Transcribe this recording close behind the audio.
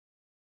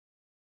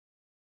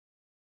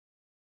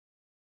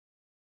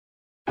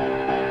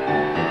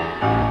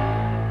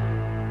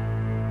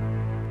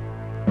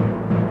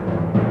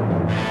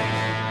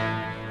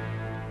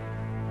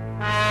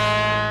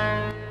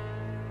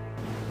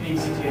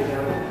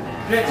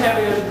Bit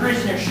heavy as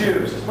grease in your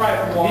shoes. It's probably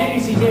from walking.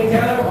 You see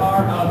Taylor?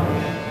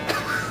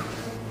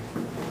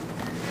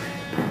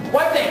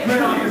 Wipe that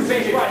grin off your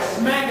face before I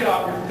smack it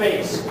off your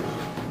face.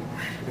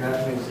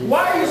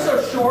 Why are you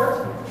so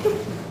short?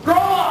 Grow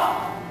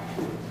up!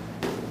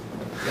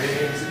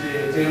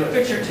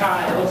 Fix your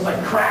tie. It looks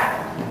like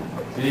crap.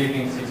 Good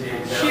evening,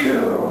 CTA Taylor.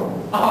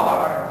 You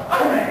are.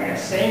 I'm not going to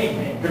say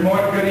anything. Good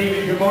morning, good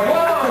evening, good morning.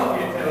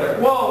 Whoa!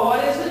 Whoa,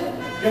 what is it?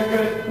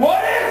 Good.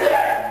 What is it?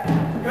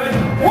 Good.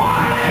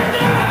 What is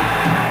it?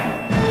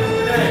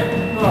 Hey.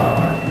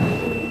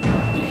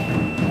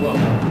 Well,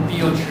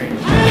 field trip.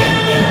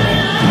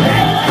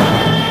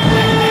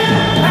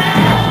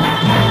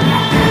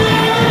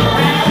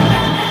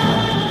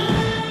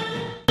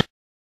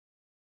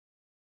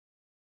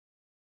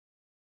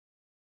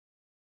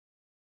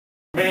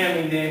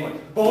 Manly name like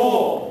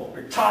bull,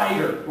 or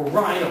tiger, or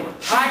rhino, or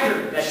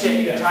tiger. That's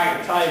it.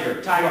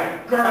 Tiger. Stand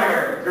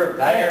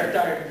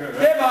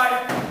by.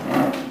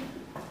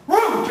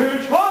 Rotation.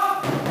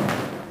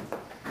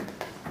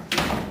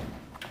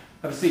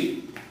 Have a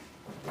seat.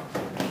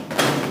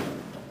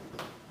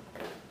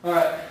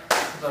 Alright,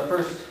 this is our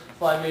first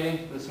flight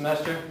meeting for the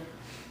semester.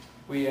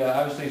 We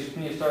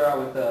obviously need to start out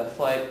with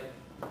flight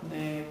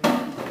name.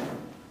 I'll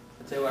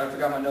tell you what, I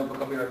forgot my notebook.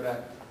 I'll be right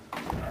back.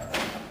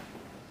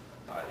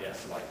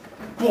 Yes, like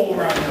bull,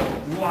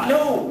 rhino, lion.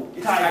 No,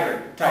 it's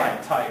Tiger.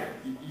 Tiger.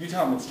 You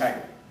tell him it's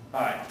tiger.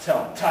 Alright,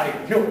 tell him.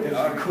 Tiger. Cool.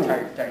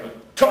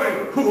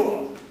 Tiger.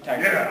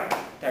 Tiger.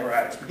 Tiger.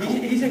 Right.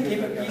 He said keep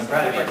it. He's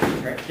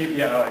right. Keep.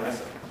 Yeah. Oh,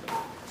 yes.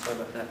 Sorry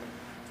about that.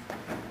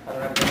 I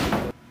don't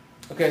have.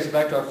 Okay, so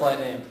back to our flight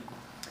name.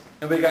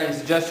 Anybody got any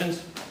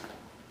suggestions?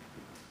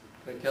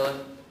 Okay, Kelly.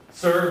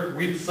 Sir,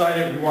 we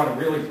decided we want a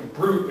really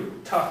brute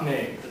but tough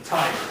name, the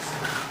Tigers.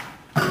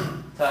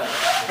 Tigers.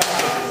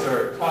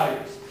 Sir,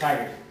 Tigers.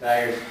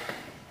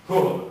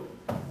 All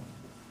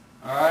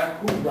right.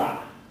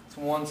 Hoorah. That's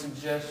one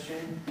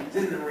suggestion. It's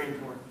in the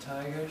rainforest.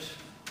 Tigers.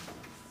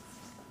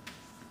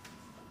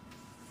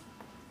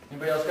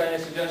 Anybody else got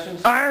any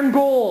suggestions? Iron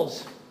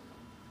Bulls.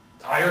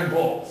 Iron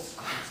Bulls.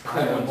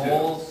 Iron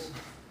Bulls.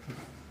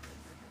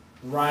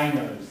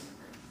 Rhinos.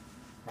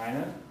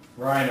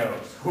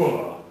 Rhinos.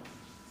 Hooah.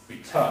 Be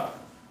tough.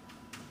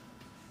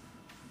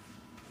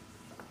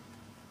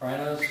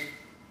 Rhinos.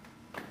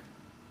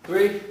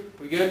 3.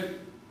 We good?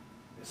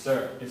 Yes,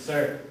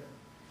 sir.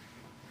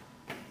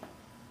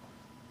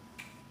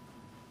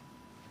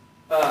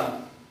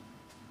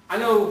 I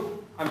know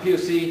I'm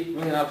POC,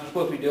 really not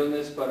supposed to be doing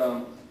this, but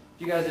if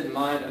you guys didn't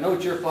mind, I know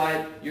it's your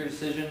flight, your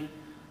decision,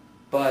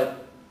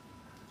 but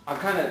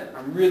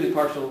I'm really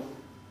partial,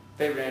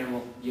 favorite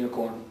animal,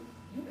 unicorn.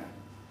 Yeah.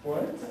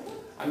 What?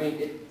 I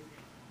mean,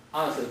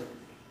 honestly,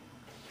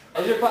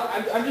 as your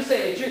flight, I'm just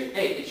saying,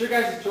 it's your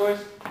guys'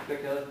 choice. Okay,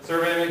 Kelly.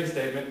 Survey, make a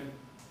statement.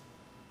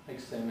 Make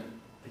a statement.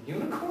 The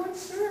unicorn,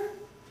 sir?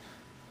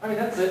 I mean,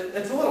 that's it.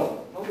 It's a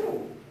little,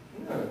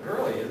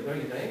 girly, don't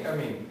you think? I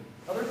mean,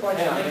 other flights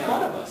make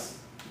fun of us.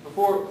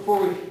 Before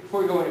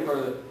we go any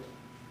further,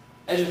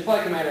 as your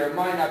flight commander, it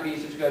might not be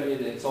such a good idea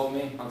to insult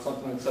me on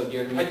something that's so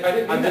dear to me. I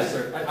didn't mean that,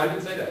 sir. I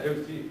didn't say that. It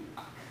was to you.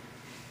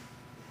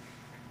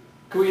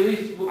 Can we at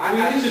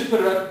least just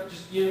put it up,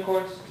 just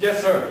unicorns?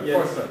 Yes, sir.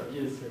 Yes, sir.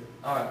 Yes, sir.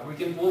 All right,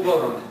 we'll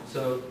vote on it.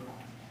 So,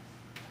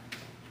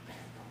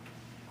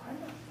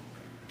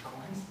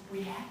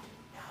 We had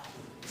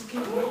to.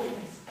 No. I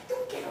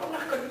don't get it. I'm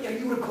not going to be a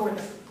unicorn.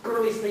 That's the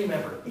girliest name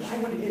ever. I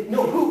want to get.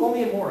 No, who?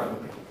 Only a moron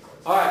would pick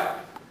unicorns. all right,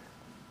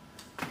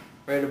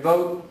 ready to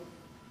vote?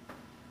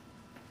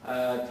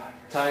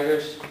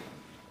 Tigers.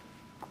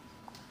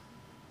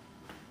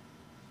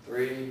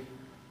 3.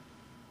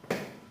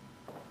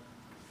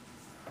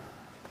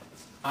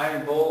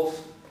 Iron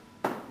Bulls.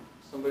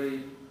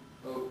 Somebody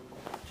vote.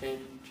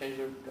 Change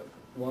your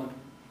 1.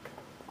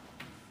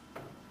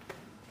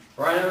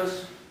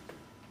 Rhinos.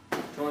 Do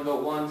you want to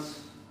vote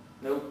once?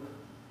 Nope.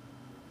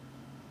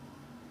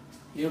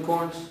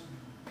 Unicorns.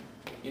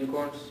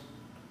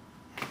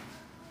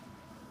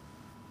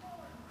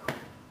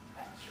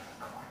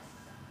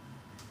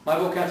 My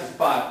vote counts as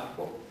 5.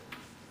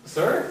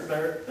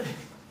 Sir?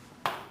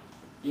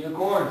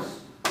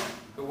 Unicorns.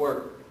 Good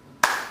work.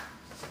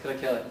 Can I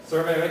kill it?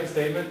 Survey, make a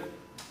statement.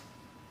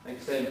 Make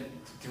a statement.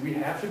 Do we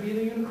have to be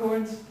the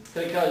unicorns?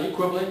 Can I kill it? You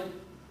quibbling?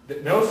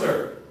 No,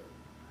 sir.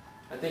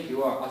 I think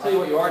you are. I'll tell you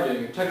what you are doing.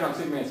 You're checking on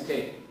Superman's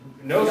cape.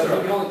 No, because sir.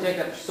 You can only take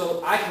that for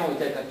so. I can only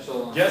take that for so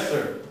long. Yes,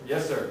 sir.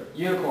 Yes, sir.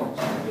 Unicorns.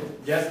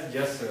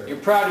 Yes, sir. You're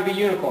proud to be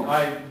unicorns.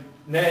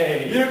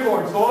 Nay.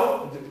 Unicorns,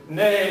 what?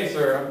 Nay,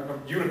 sir.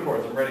 I'm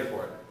unicorns. I'm ready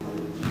for it.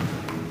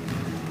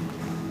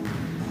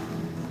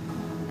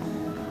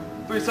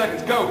 3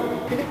 seconds. Go.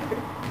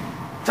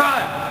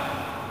 Time.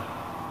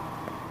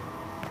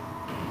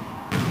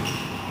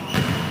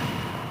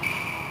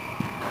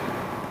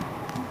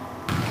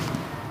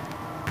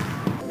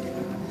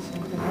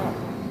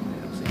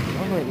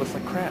 It looks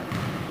like crap.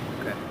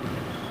 Okay.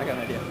 I got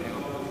an idea.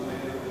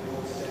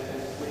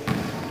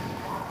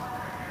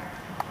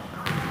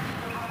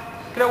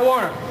 Cadet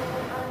Warner.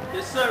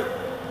 Yes, sir.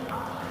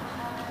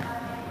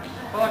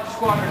 Pull out your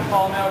squadron and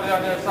follow me over there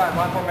on the other side.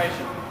 Line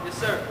formation. Yes,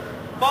 sir.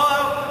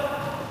 Follow.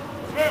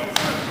 Go,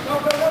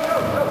 go, go, go,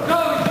 go. Go,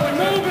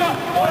 move it.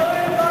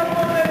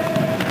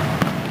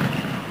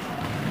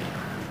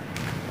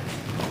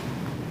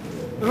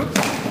 Oops.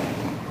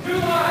 Two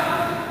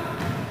line.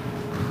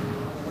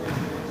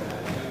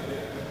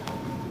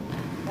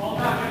 Fall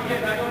back,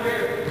 get back over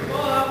here.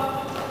 Pull up.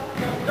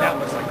 That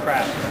looks like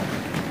crap.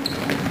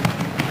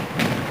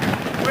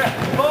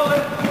 Pull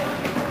it.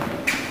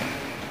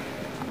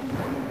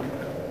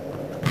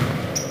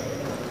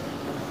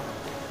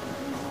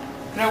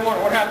 Now,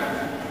 Warner, what happened?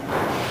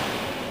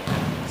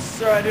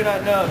 Sir, I do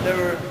not know. They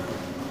were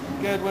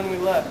good when we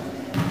left.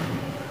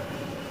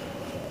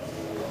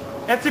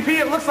 FTP,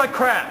 it looks like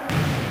crap.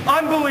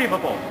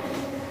 Unbelievable.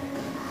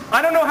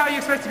 I don't know how you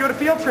expect to go to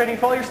field training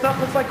if all your stuff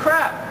looks like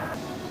crap.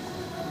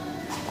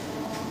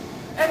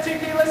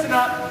 FTP, listen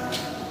up.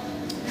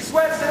 These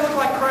sweats, they look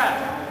like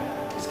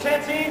crap. These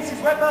canteens,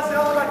 these wet belts, they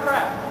all look like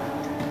crap.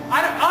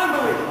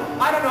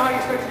 Unbelievable. I don't know how you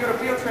expect to go to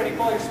field training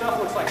if all your stuff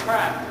looks like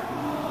crap.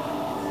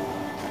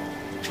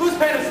 Whose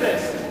pen is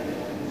this?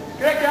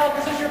 Connect Alec,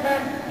 is this your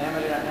pen? Ma'am,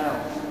 I do not know.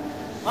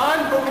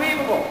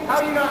 Unbelievable. How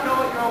do you not know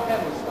what your own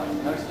pen looks like?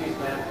 No excuse,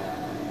 ma'am.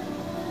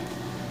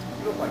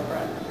 You look like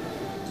crap.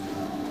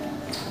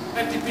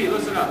 FTP,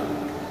 listen up.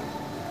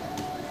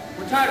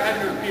 We're tired of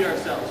having to repeat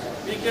ourselves.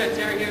 Me and Cadet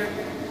Terry here,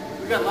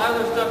 we've got a lot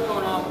of other stuff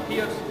going on,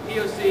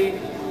 POC.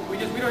 We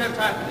don't have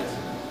time for this.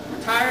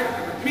 We're tired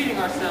of repeating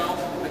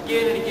ourselves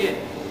again and again.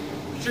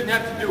 We shouldn't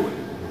have to do it.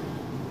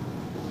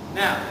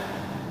 Now,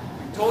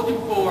 I told you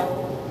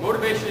before,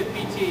 motivation in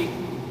PT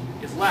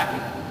is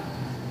lacking.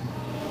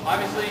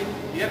 Obviously,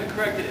 you haven't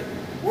corrected it.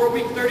 We're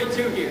week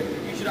 32 here.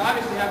 You should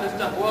obviously have this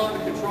stuff well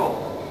under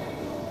control.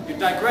 You're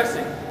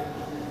digressing.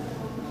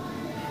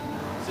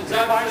 Since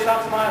obviously,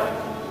 Stop smiling.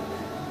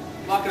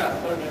 lock it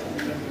up.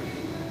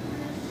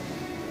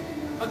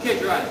 Okay,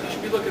 your eyes. You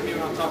should be looking at me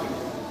when I'm talking.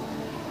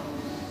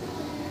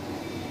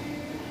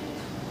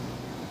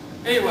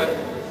 Anyway,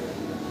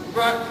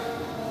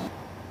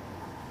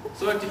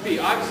 so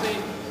FTP, obviously,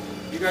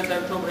 you guys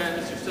have trouble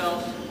handling this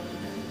yourselves.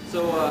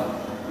 So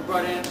we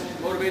brought in a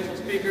motivational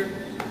speaker.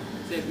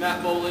 His name's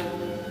Matt Foley.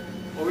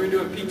 While we were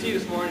doing PT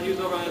this morning, he was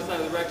over on the other side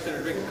of the rec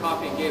center drinking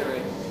coffee and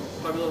Gatorade.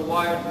 Probably a little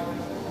wired.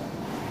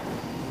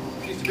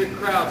 He's a big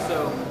crowd,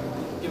 so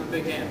give him a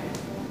big hand.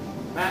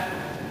 Matt?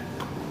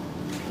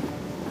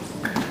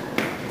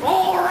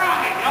 All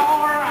right.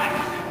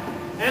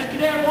 As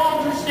Cadet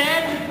Walter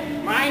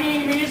said, my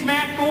name is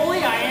Matt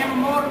Foley. I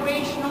am a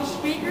motivational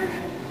speaker,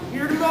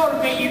 here to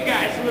motivate you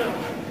guys a little.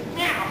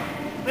 Now,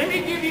 let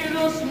me give you a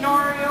little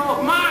scenario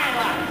of my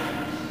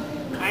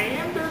life. I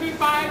am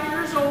 35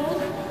 years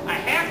old. I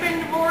have been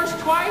divorced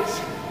twice,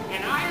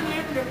 and I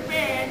live in a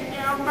van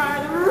down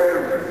by the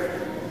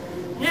river.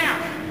 Now,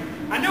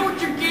 I know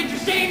what your kids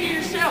are saying to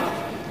yourself.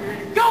 You're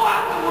going to go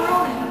out in the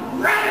world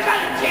and grab it by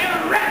the tail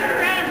and wrap it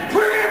around and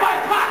put it in my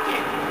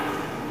pocket.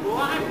 Well,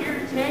 I'm here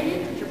to tell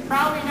you that you're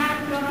probably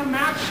not going to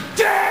amount to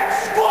jack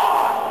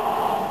squat.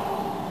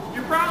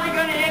 You're probably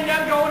going to end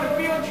up going to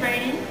field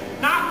training,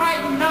 not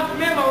writing enough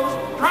memos,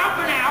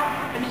 dropping out,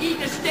 and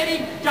eating a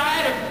steady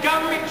diet of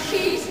government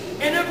cheese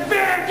in a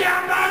van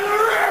down by the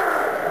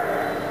river.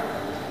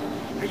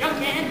 Now, young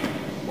man,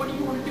 what do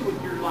you want to do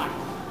with your life?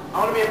 I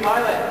want to be a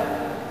pilot.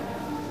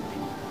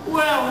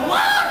 Well,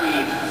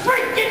 lordy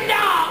freaking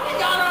dog! We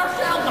got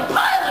ourselves a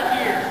pilot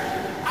here!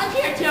 I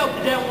can't tell,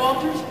 Cadet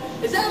Walters.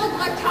 Does that look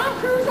like Tom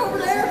Cruise over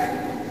there?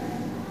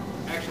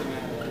 Actually,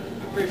 man,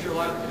 I'm pretty sure a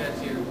lot of cadets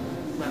here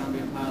plan on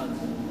being pilots.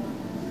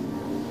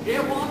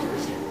 Cadet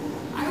Walters,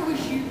 I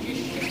wish you'd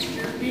just shut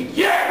your big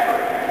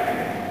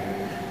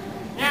yeah!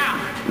 Now,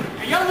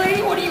 young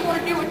lady, what do you want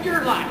to do with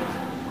your life?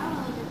 I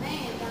want to live in a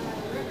van down by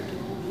the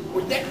river.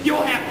 Well,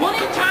 you'll have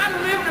plenty of time to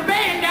live in a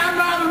van down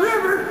by the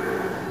river.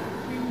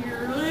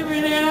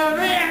 Living in a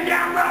van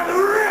down by the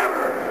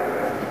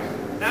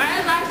river. Now,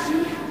 as I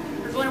see,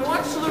 there's only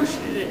one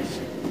solution to this.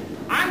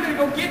 I'm going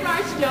to go get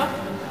my stuff.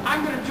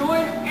 I'm going to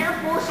join Air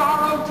Force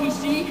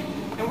ROTC,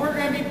 and we're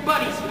going to be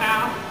buddies,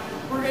 pal.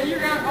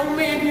 Old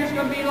man here's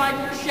going to be like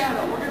your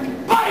shadow. We're going to be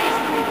buddies.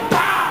 We're going to be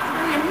pals.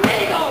 We're going to be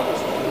amigos.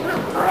 We're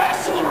going to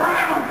wrestle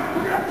around.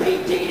 We're going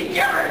to PT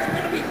together.